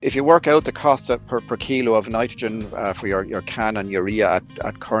If you work out the cost per kilo of nitrogen for your CAN and urea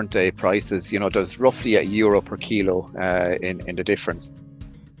at current day prices, there's roughly €1 per kilo in the difference.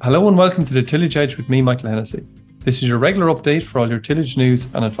 Hello and welcome to the Tillage Edge with me, Michael Hennessy. This is your regular update for all your tillage news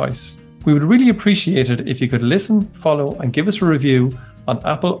and advice. We would really appreciate it if you could listen, follow and give us a review on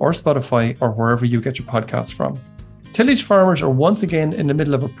Apple or Spotify or wherever you get your podcasts from. Tillage farmers are once again in the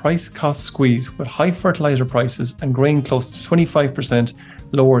middle of a price-cost squeeze with high fertiliser prices and grain close to 25%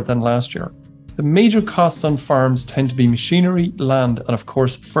 lower than last year. The major costs on farms tend to be machinery, land and of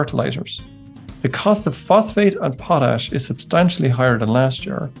course fertilisers. The cost of phosphate and potash is substantially higher than last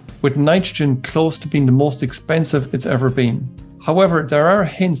year, with nitrogen close to being the most expensive it's ever been. However, there are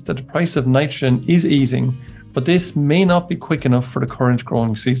hints that the price of nitrogen is easing, but this may not be quick enough for the current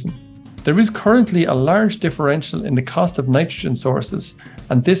growing season. There is currently a large differential in the cost of nitrogen sources,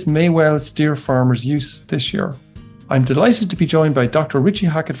 and this may well steer farmers' use this year. I'm delighted to be joined by Dr. Richie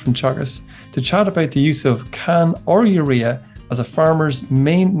Hackett from Teagasc to chat about the use of CAN or urea as a farmer's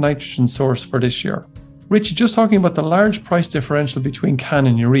main nitrogen source for this year. Richie, just talking about the large price differential between CAN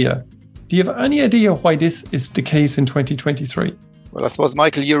and urea, do you have any idea why this is the case in 2023? Well, I suppose,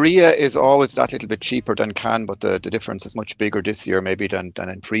 Michael, urea is always that little bit cheaper than CAN, but the difference is much bigger this year maybe than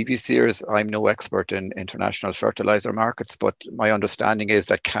in previous years. I'm no expert in international fertilizer markets, but my understanding is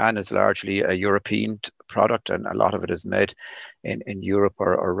that CAN is largely a European product and a lot of it is made in Europe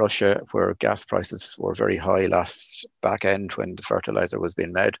or Russia, where gas prices were very high last back end when the fertilizer was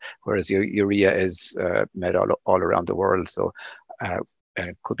being made, whereas urea is made all around the world. So and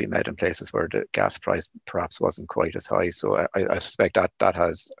it could be made in places where the gas price perhaps wasn't quite as high. So I suspect that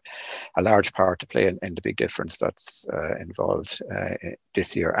has a large part to play in the big difference that's involved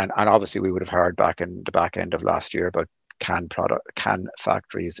this year. And obviously we would have heard back in the back end of last year about CAN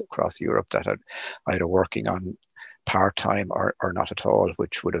factories across Europe that are either working on part-time or not at all,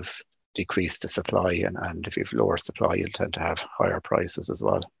 which would have decreased the supply. And if you have lower supply, you'll tend to have higher prices as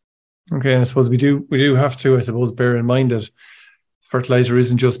well. Okay, and I suppose we do have to, bear in mind that fertilizer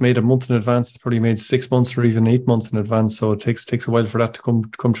isn't just made a month in advance, it's probably made 6 months or even 8 months in advance. So it takes a while for that to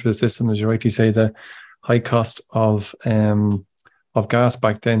come through the system. As you rightly say, the high cost of gas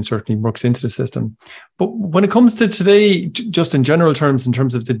back then certainly works into the system. But when it comes to today, just in general terms, in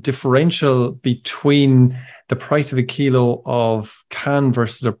terms of the differential between the price of a kilo of CAN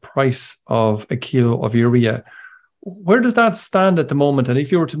versus the price of a kilo of urea, where does that stand at the moment? And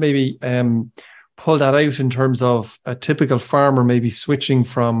if you were to maybe pull that out in terms of a typical farmer maybe switching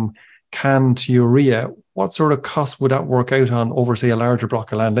from CAN to urea, what sort of cost would that work out on over, say, a larger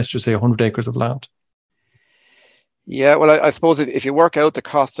block of land? Let's just say 100 acres of land. Yeah, well, I suppose if you work out the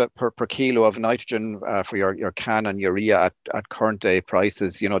cost per kilo of nitrogen for your CAN and urea at current day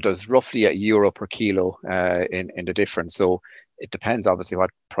prices, there's roughly €1 per kilo in the difference. So it depends obviously what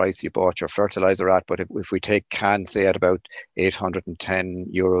price you bought your fertilizer at, but if we take CAN, say at about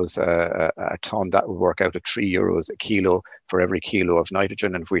 €810 a ton, that would work out at €3 a kilo for every kilo of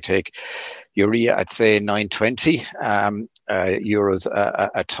nitrogen. And if we take urea at say 920 euros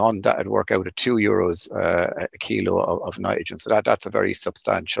a ton, that would work out at €2 a kilo of nitrogen. So that's a very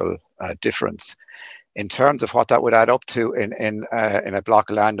substantial difference. In terms of what that would add up to in a block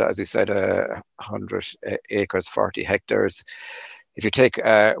of land, as you said, 100 acres, 40 hectares. If you take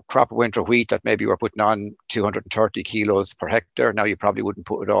a crop of winter wheat that maybe we're putting on 230 kilos per hectare, now you probably wouldn't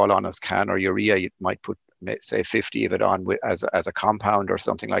put it all on as CAN or urea. You might put, say, 50 of it on as a compound or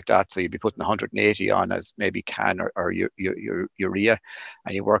something like that. So you'd be putting 180 on as maybe CAN or urea,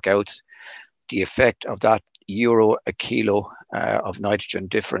 and you work out the effect of that euro a kilo of nitrogen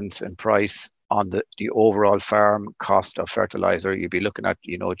difference in price on the overall farm cost of fertilizer. You'd be looking at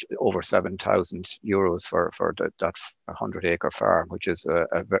over €7,000 for that 100-acre farm, which is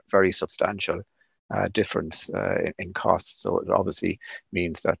a very substantial difference in costs. So it obviously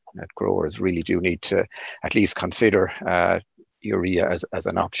means that growers really do need to at least consider urea as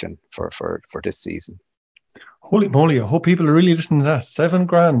an option for this season. Holy moly! I hope people are really listening to that.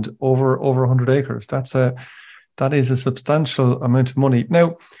 $7,000 over 100 acres. That is a substantial amount of money.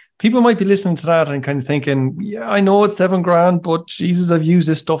 Now, people might be listening to that and kind of thinking, yeah, I know it's $7,000, but Jesus, I've used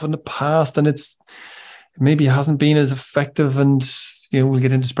this stuff in the past and maybe hasn't been as effective. And, we'll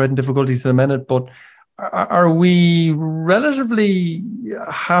get into spreading difficulties in a minute, but are we relatively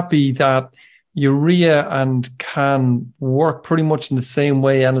happy that urea and CAN work pretty much in the same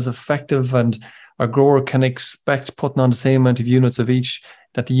way and is effective, and a grower can expect putting on the same amount of units of each,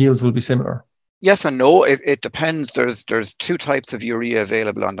 that the yields will be similar? Yes and no. It depends. There's two types of urea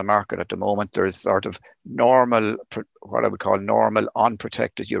available on the market at the moment. There's sort of normal, what I would call normal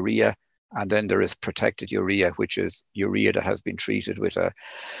unprotected urea, And then there is protected urea, which is urea that has been treated with an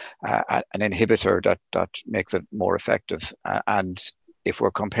inhibitor that makes it more effective. And if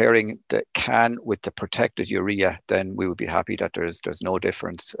we're comparing the can with the protected urea, then we would be happy that there's no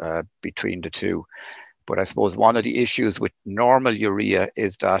difference between the two. But I suppose one of the issues with normal urea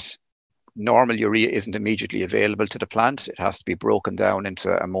is that normal urea isn't immediately available to the plant. It has to be broken down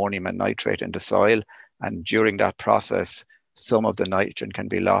into ammonium and nitrate in the soil. And during that process, some of the nitrogen can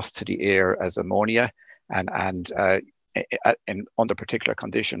be lost to the air as ammonia. And under particular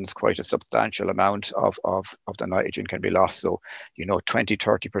conditions, quite a substantial amount of the nitrogen can be lost. So,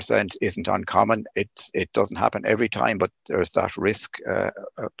 20-30% isn't uncommon. It doesn't happen every time, but there's that risk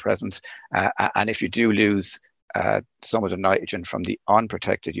present. And if you do lose some of the nitrogen from the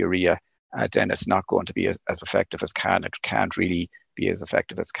unprotected urea, then it's not going to be as effective as can. It can't really be as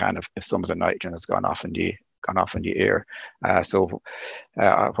effective as can if some of the nitrogen has gone off in the air. So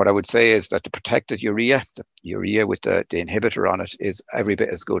what I would say is that the protected urea, the urea with the inhibitor on it, is every bit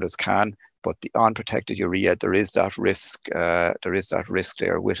as good as can. But the unprotected urea, there is that risk. There is that risk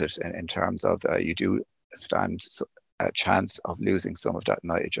there with it in terms of you do stand a chance of losing some of that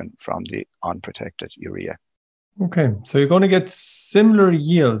nitrogen from the unprotected urea. Okay, so you're going to get similar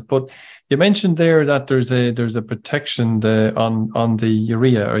yields, but you mentioned there that there's a protection on the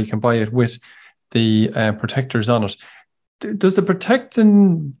urea, or you can buy it with the protectors on it. Does the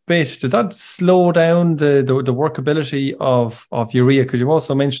protecting bit, does that slow down the workability of urea? Because you've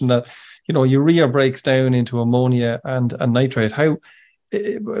also mentioned that urea breaks down into ammonia and nitrate. How,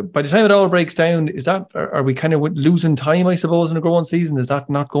 by the time it all breaks down, are we kind of losing time, I suppose, in a growing season? Is that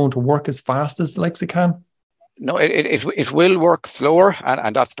not going to work as fast as it can? No, it will work slower,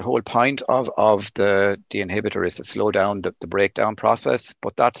 and that's the whole point of the inhibitor, is to slow down the breakdown process.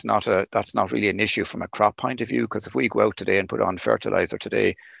 But that's not really an issue from a crop point of view, because if we go out today and put on fertilizer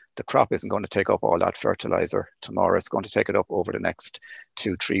today, the crop isn't going to take up all that fertilizer tomorrow. It's going to take it up over the next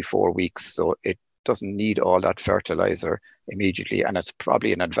 2, 3, 4 weeks. So it doesn't need all that fertilizer immediately, and it's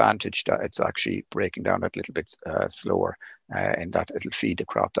probably an advantage that it's actually breaking down a little bit slower, and that it'll feed the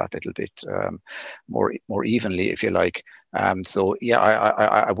crop that little bit more evenly, if you like. So yeah,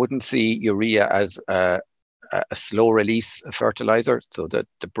 I wouldn't see urea as a slow release fertilizer. So the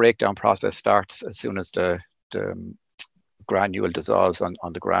breakdown process starts as soon as the granule dissolves on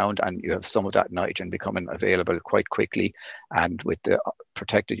the ground, and you have some of that nitrogen becoming available quite quickly. And with the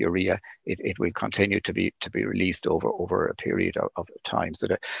protected urea, it will continue to be released over a period of time. So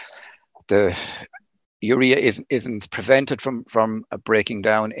the urea isn't prevented from breaking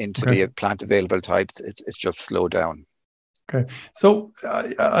down into the plant available types. It's just slowed down. Okay, so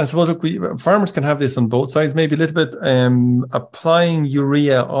I suppose farmers can have this on both sides. Maybe a little bit applying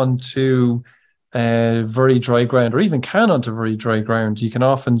urea onto very dry ground, or even can onto very dry ground. You can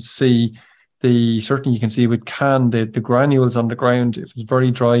often see certainly you can see with can the granules on the ground. If it's very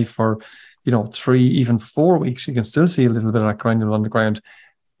dry for 3, even 4 weeks, you can still see a little bit of that granule on the ground.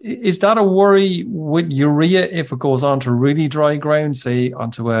 Is that a worry with urea if it goes onto really dry ground, say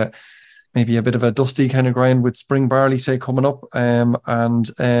onto maybe a bit of a dusty kind of ground with spring barley, say, coming up, and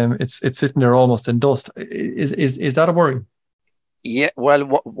it's sitting there almost in dust? Is that a worry? Yeah, well,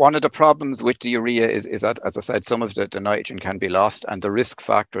 one of the problems with the urea is that, as I said, some of the nitrogen can be lost, and the risk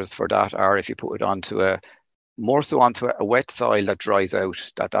factors for that are if you put it onto more so onto a wet soil that dries out.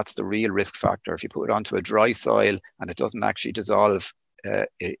 That's the real risk factor. If you put it onto a dry soil and it doesn't actually dissolve,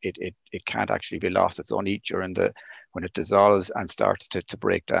 it can't actually be lost. It's only when it dissolves and starts to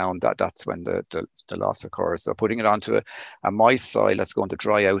break down that's when the loss occurs. So putting it onto a moist soil that's going to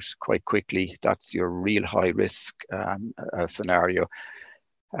dry out quite quickly, that's your real high risk scenario.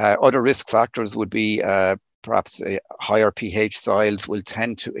 Other risk factors would be perhaps higher pH soils will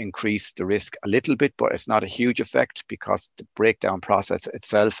tend to increase the risk a little bit, but it's not a huge effect because the breakdown process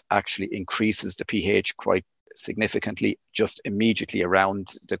itself actually increases the pH quite significantly just immediately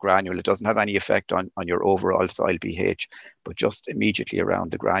around the granule. It doesn't have any effect on your overall soil pH, but just immediately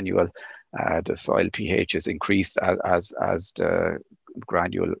around the granule, the soil pH is increased as the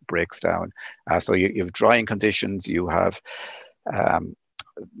granule breaks down. So you have drying conditions, you have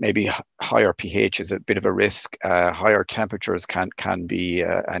maybe higher pH is a bit of a risk. Higher temperatures can be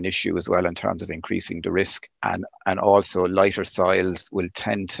an issue as well in terms of increasing the risk, and also lighter soils will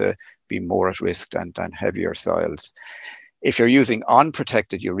tend to be more at risk than heavier soils. If you're using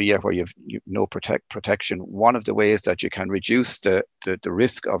unprotected urea where you've no protection, one of the ways that you can reduce the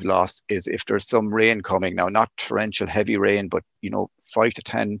risk of loss is if there's some rain coming. Now, not torrential heavy rain, but 5 to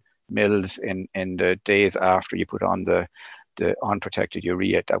 10 mils in the days after you put on the unprotected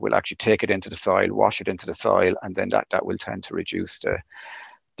urea, that will actually take it into the soil, wash it into the soil, and then that will tend to reduce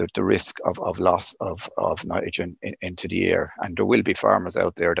the risk of loss of nitrogen into the air. And there will be farmers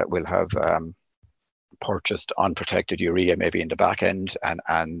out there that will have purchased unprotected urea maybe in the back end,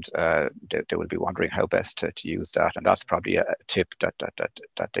 and they will be wondering how best to use that. And that's probably a tip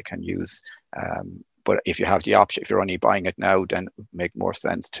that they can use. But if you have the option, if you're only buying it now, then it would make more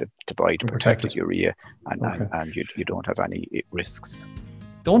sense to buy the protected urea, and you don't have any risks.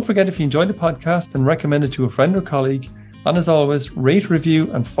 Don't forget, if you enjoyed the podcast, then recommend it to a friend or colleague. And as always, rate,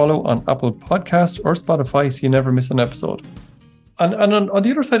 review, and follow on Apple Podcast or Spotify so you never miss an episode. And on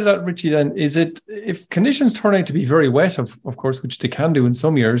the other side of that, Richie, then, is it, if conditions turn out to be very wet, of course, which they can do in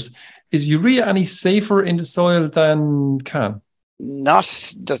some years, is urea any safer in the soil than CAN?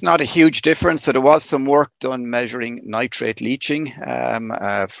 There's not a huge difference. So there was some work done measuring nitrate leaching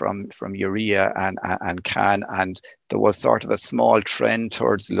from urea and CAN, and there was sort of a small trend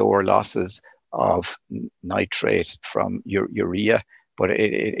towards lower losses of nitrate from urea, but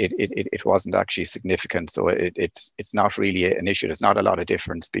it wasn't actually significant. So it's not really an issue. There's not a lot of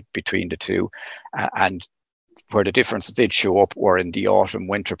difference between the two, and where the differences did show up were in the autumn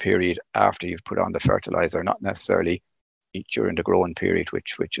winter period after you've put on the fertilizer, not necessarily during the growing period,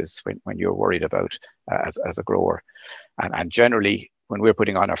 which is when you're worried about as a grower. And generally, when we're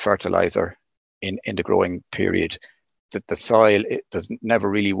putting on our fertilizer in the growing period, the soil, there's never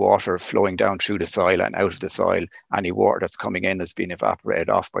really water flowing down through the soil and out of the soil. Any water that's coming in is being evaporated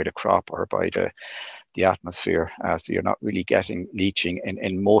off by the crop or by the atmosphere. So you're not really getting leaching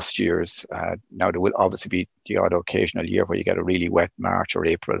in most years. Now, there will obviously be the odd occasional year where you get a really wet March or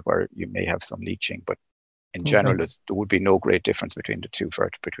April where you may have some leaching, but in general, there would be no great difference between the two,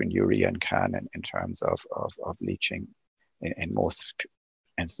 between urea and CAN in terms of leaching in most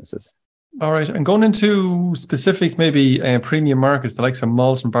instances. All right, and going into specific maybe premium markets, the likes of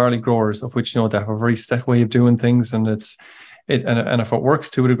malt and barley growers, of which they have a very set way of doing things, and and if it works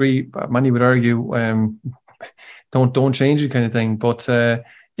to a degree, many would argue don't change it kind of thing. But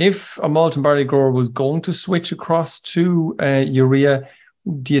if a malt and barley grower was going to switch across to urea,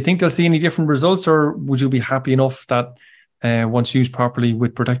 do you think they'll see any different results, or would you be happy enough that once used properly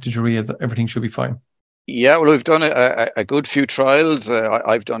with protected urea, that everything should be fine? Yeah, well, we've done a good few trials.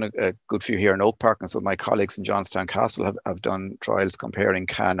 I've done a good few here in Oak Park, and so my colleagues in Johnstown Castle have done trials comparing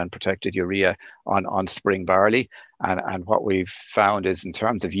CAN and protected urea on spring barley. And what we've found is, in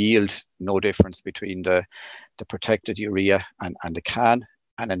terms of yield, no difference between the protected urea and the CAN.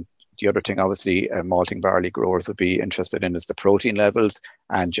 And then the other thing, obviously, malting barley growers would be interested in is the protein levels.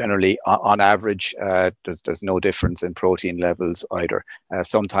 And generally, on average, there's no difference in protein levels either.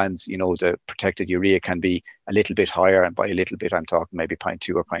 Sometimes, the protected urea can be a little bit higher, and by a little bit, I'm talking maybe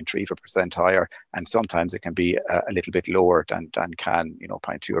 0.2 or 0.3% higher. And sometimes it can be a little bit lower than CAN,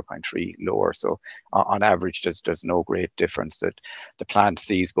 0.2 or 0.3 lower. So on average, there's no great difference. That the plant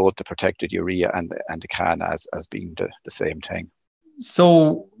sees both the protected urea and the CAN as being the same thing.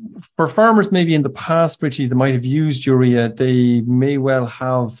 So for farmers maybe in the past, Richie, they might have used urea, they may well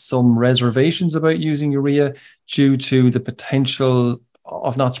have some reservations about using urea due to the potential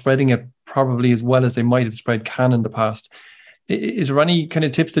of not spreading it probably as well as they might have spread CAN in the past. Is there any kind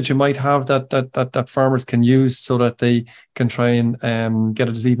of tips that you might have that farmers can use so that they can try and get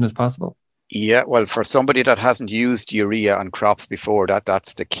it as even as possible? Yeah, well, for somebody that hasn't used urea on crops before,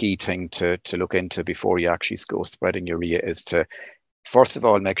 that's the key thing to look into before you actually go spreading urea, is to first of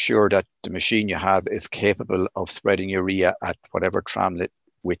all make sure that the machine you have is capable of spreading urea at whatever tramlet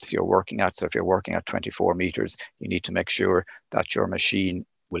widths you're working at. So if you're working at 24 meters, you need to make sure that your machine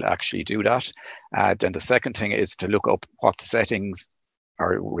will actually do that. Then the second thing is to look up what settings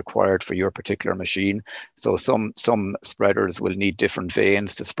are required for your particular machine. So some spreaders will need different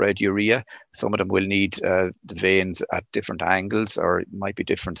vanes to spread urea. Some of them will need the vanes at different angles, or it might be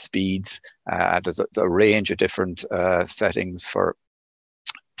different speeds. There's a range of different settings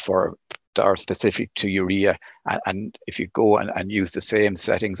that are specific to urea. And if you go and use the same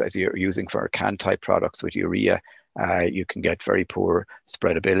settings as you're using for CAN type products with urea, you can get very poor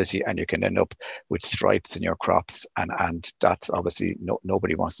spreadability, and you can end up with stripes in your crops, and that's obviously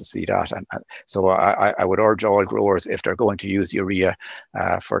nobody wants to see that. And so I would urge all growers, if they're going to use urea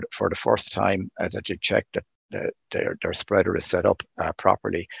for the first time, that you check that their spreader is set up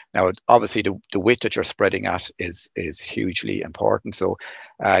properly. Now, obviously, the width that you're spreading at is hugely important. So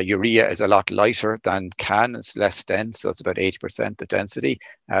urea is a lot lighter than CAN. It's less dense, so it's about 80% the density.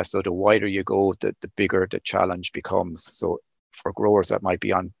 So the wider you go, the bigger the challenge becomes. So for growers that might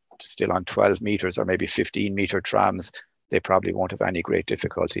be still on 12 meters or maybe 15-meter trams, they probably won't have any great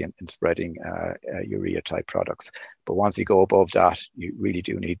difficulty in spreading urea type products. But once you go above that, you really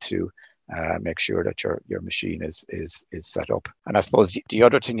do need to make sure that your machine is set up. And I suppose the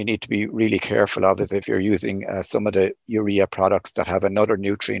other thing you need to be really careful of is if you're using some of the urea products that have another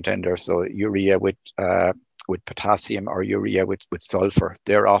nutrient in there, so urea with potassium or urea with sulfur.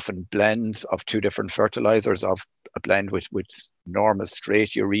 They're often blends of two different fertilizers, of a blend with normal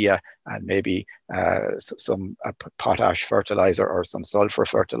straight urea and maybe some potash fertilizer or some sulfur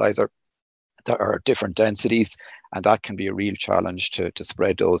fertilizer that are different densities, and that can be a real challenge to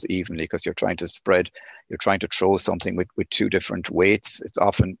spread those evenly, because you're trying to throw something with two different weights. It's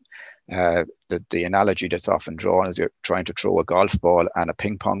often the analogy that's often drawn is you're trying to throw a golf ball and a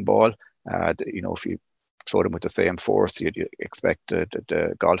ping pong ball. If you throw them with the same force, you expect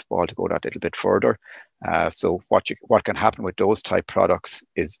the golf ball to go that little bit further. So what can happen with those type products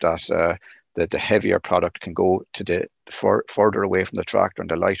is that the heavier product can go to the further away from the tractor, and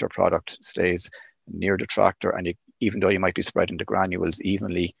the lighter product stays near the tractor. And even though you might be spreading the granules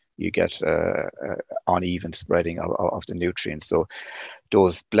evenly, you get uneven spreading of the nutrients. So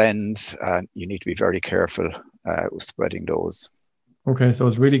those blends, you need to be very careful with spreading those. Okay, so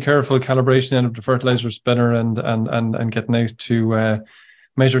it's really careful calibration end of the fertilizer spreader and getting out to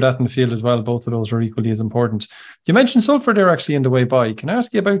measure that in the field as well. Both of those are equally as important. You mentioned sulfur there actually in the way by. Can I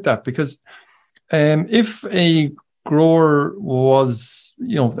ask you about that? Because if a grower was,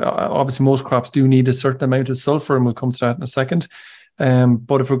 obviously most crops do need a certain amount of sulfur, and we'll come to that in a second.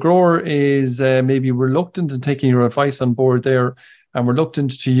 But if a grower is maybe reluctant in taking your advice on board there, and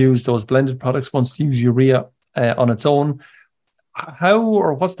reluctant to use those blended products, wants to use urea on its own, how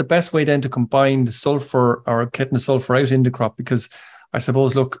or what's the best way then to combine the sulfur or getting the sulfur out in the crop? Because I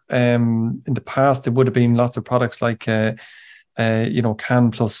suppose, look, in the past, there would have been lots of products like, CAN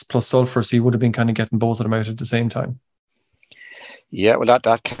plus sulfur. So you would have been kind of getting both of them out at the same time. Yeah, well,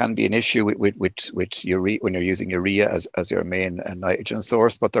 that can be an issue with urea when you're using urea as your main nitrogen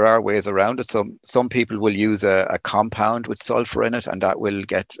source, but there are ways around it. Some people will use a compound with sulfur in it, and that will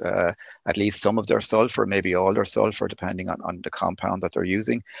get at least some of their sulfur, maybe all their sulfur, depending on the compound that they're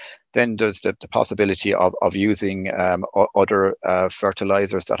using. Then there's the possibility of using other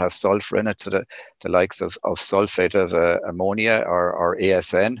fertilizers that have sulfur in it, so the likes of sulfate of ammonia or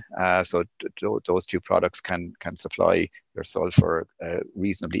ASN. So those two products can supply your sulfur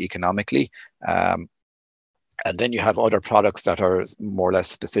reasonably economically. And then you have other products that are more or less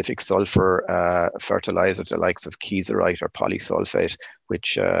specific sulfur fertilizers, the likes of kieserite or polysulfate,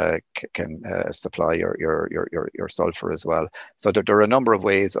 which can supply your sulfur as well. So there are a number of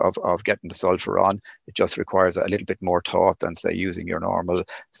ways of getting the sulfur on. It just requires a little bit more thought than, say, using your normal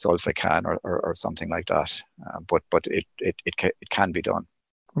sulfate can or something like that. But it can be done.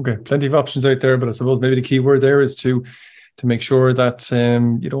 Okay, plenty of options out there, but I suppose maybe the key word there is to make sure that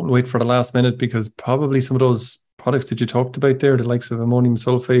you don't wait for the last minute, because probably some of those products that you talked about there, the likes of ammonium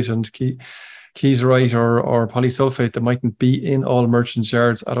sulfate and kieserite or polysulfate, that mightn't be in all merchants'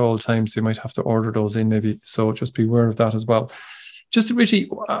 yards at all times. So you might have to order those in maybe. So just be aware of that as well. Just Richie,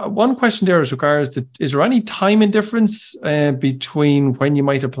 one question there as regards to, is there any timing difference between when you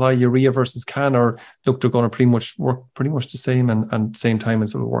might apply urea versus CAN, or look, they're going to pretty much work pretty much the same and same time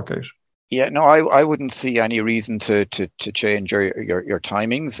as it will work out? Yeah, no, I wouldn't see any reason to change your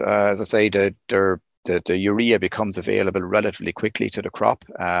timings. As I say, the urea becomes available relatively quickly to the crop.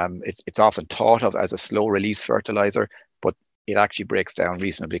 It's often thought of as a slow release fertilizer, but it actually breaks down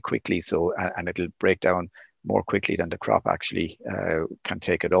reasonably quickly. So, and it'll break down more quickly than the crop actually can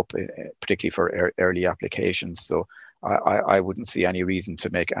take it up, particularly for early applications. So I wouldn't see any reason to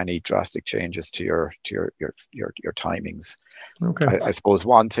make any drastic changes to your timings. Okay. I suppose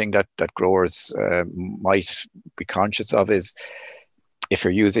one thing that growers might be conscious of is, if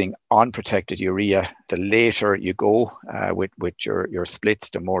you're using unprotected urea, the later you go with your splits,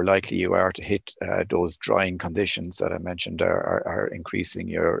 the more likely you are to hit those drying conditions that I mentioned are increasing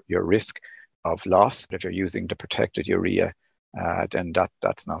your risk of loss. But if you're using the protected urea, then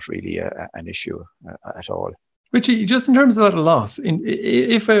that's not really an issue at all. Richie, just in terms of that loss,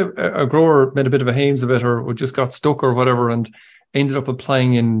 if a grower made a bit of a hames of it, or just got stuck or whatever, and ended up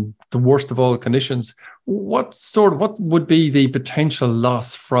applying in the worst of all conditions, what would be the potential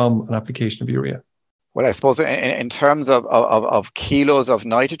loss from an application of urea? Well, I suppose in terms of kilos of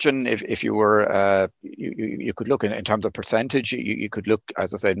nitrogen, if you were, you could look in terms of percentage, you could look,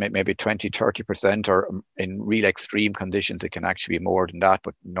 as I said, maybe 20, 30%, or in real extreme conditions, it can actually be more than that,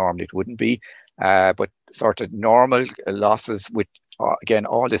 but normally it wouldn't be. But sort of normal losses with, again,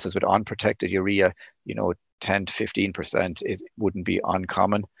 all this is with unprotected urea, 10 to 15% wouldn't be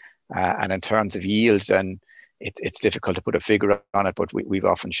uncommon. And in terms of yield, then it's difficult to put a figure on it, but we've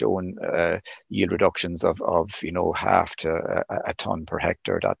often shown yield reductions of half to a ton per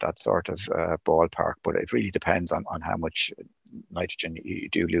hectare, that sort of ballpark. But it really depends on how much nitrogen you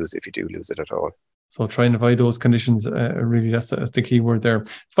do lose, if you do lose it at all. So try and avoid those conditions. Really, that's the key word there.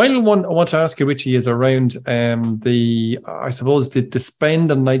 Final one I want to ask you, Richie, is around I suppose the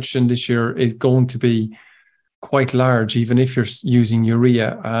spend on nitrogen this year is going to be quite large, even if you're using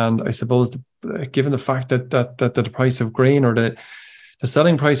urea. And I suppose given the fact that the price of grain, or the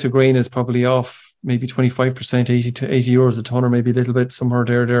selling price of grain, is probably off maybe 25%, 80 to 80 euros a ton, or maybe a little bit somewhere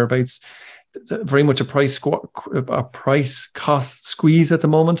thereabouts. Very much a price cost squeeze at the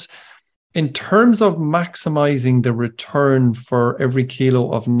moment. In terms of maximizing the return for every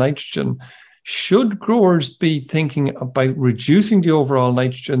kilo of nitrogen, should growers be thinking about reducing the overall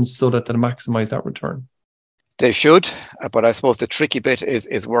nitrogen so that they maximize that return? They should, but I suppose the tricky bit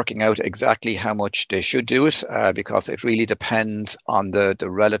is working out exactly how much they should do it, because it really depends on the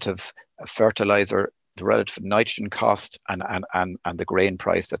relative fertilizer, the relative nitrogen cost, and the grain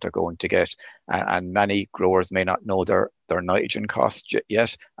price that they're going to get. And many growers may not know their nitrogen cost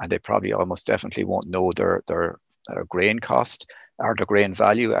yet, and they probably almost definitely won't know their grain cost, or the grain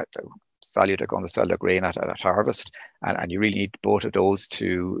value they're going to sell their grain at harvest. And you really need both of those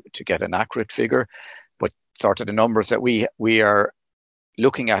to get an accurate figure. But sort of the numbers that we are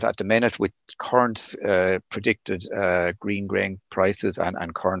looking at the minute, with current predicted green grain prices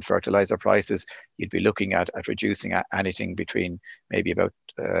and current fertilizer prices, you'd be looking at reducing anything between maybe about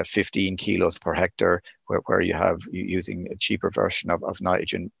 15 kilos per hectare, where you have using a cheaper version of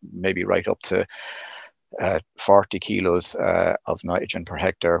nitrogen, maybe right up to 40 kilos of nitrogen per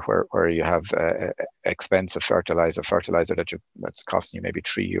hectare, where you have expensive fertilizer that's costing you maybe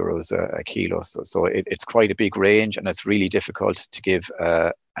 €3 a kilo. So it's quite a big range, and it's really difficult to give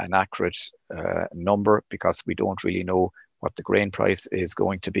an accurate number, because we don't really know what the grain price is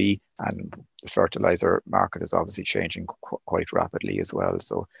going to be, and the fertilizer market is obviously changing quite rapidly as well.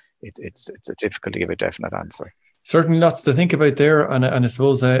 So it's difficult to give a definite answer. Certainly lots to think about there, and I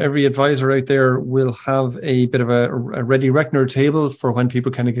suppose every advisor out there will have a bit of a ready reckoner table for when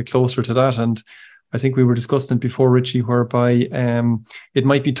people kind of get closer to that. And I think we were discussing it before, Richie, whereby it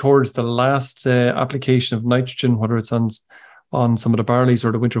might be towards the last application of nitrogen, whether it's on some of the barleys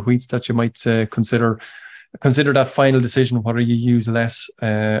or the winter wheats, that you might consider that final decision whether you use less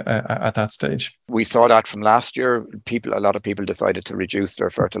at that stage. We saw that from last year. A lot of people decided to reduce their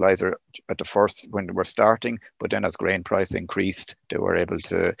fertilizer at the first, when they were starting, but then as grain price increased, they were able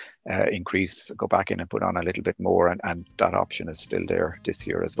to go back in and put on a little bit more, and that option is still there this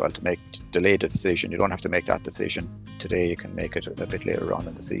year as well, to delay the decision. You don't have to make that decision today, you can make it a bit later on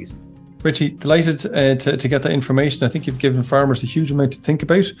in the season. Richie, delighted to get that information. I think you've given farmers a huge amount to think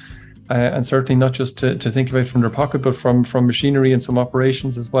about. And certainly not just to think about from their pocket, but from machinery and some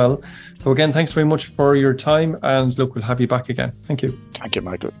operations as well. So again, thanks very much for your time, and look, we'll have you back again. Thank you. Thank you,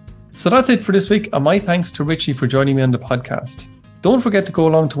 Michael. So that's it for this week, and my thanks to Richie for joining me on the podcast. Don't forget to go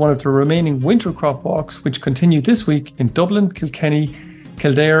along to one of the remaining winter crop walks, which continue this week in Dublin, Kilkenny,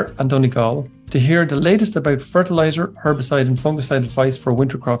 Kildare and Donegal, to hear the latest about fertiliser, herbicide and fungicide advice for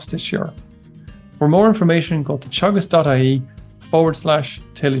winter crops this year. For more information, go to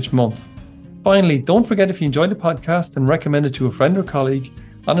teagasc.ie/tillage month. Finally, don't forget, if you enjoyed the podcast, then recommend it to a friend or colleague.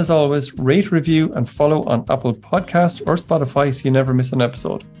 And as always, rate, review and follow on Apple Podcasts or Spotify so you never miss an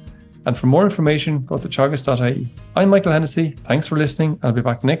episode. And for more information, go to teagasc.ie. I'm Michael Hennessy. Thanks for listening. I'll be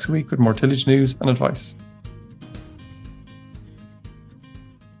back next week with more tillage news and advice.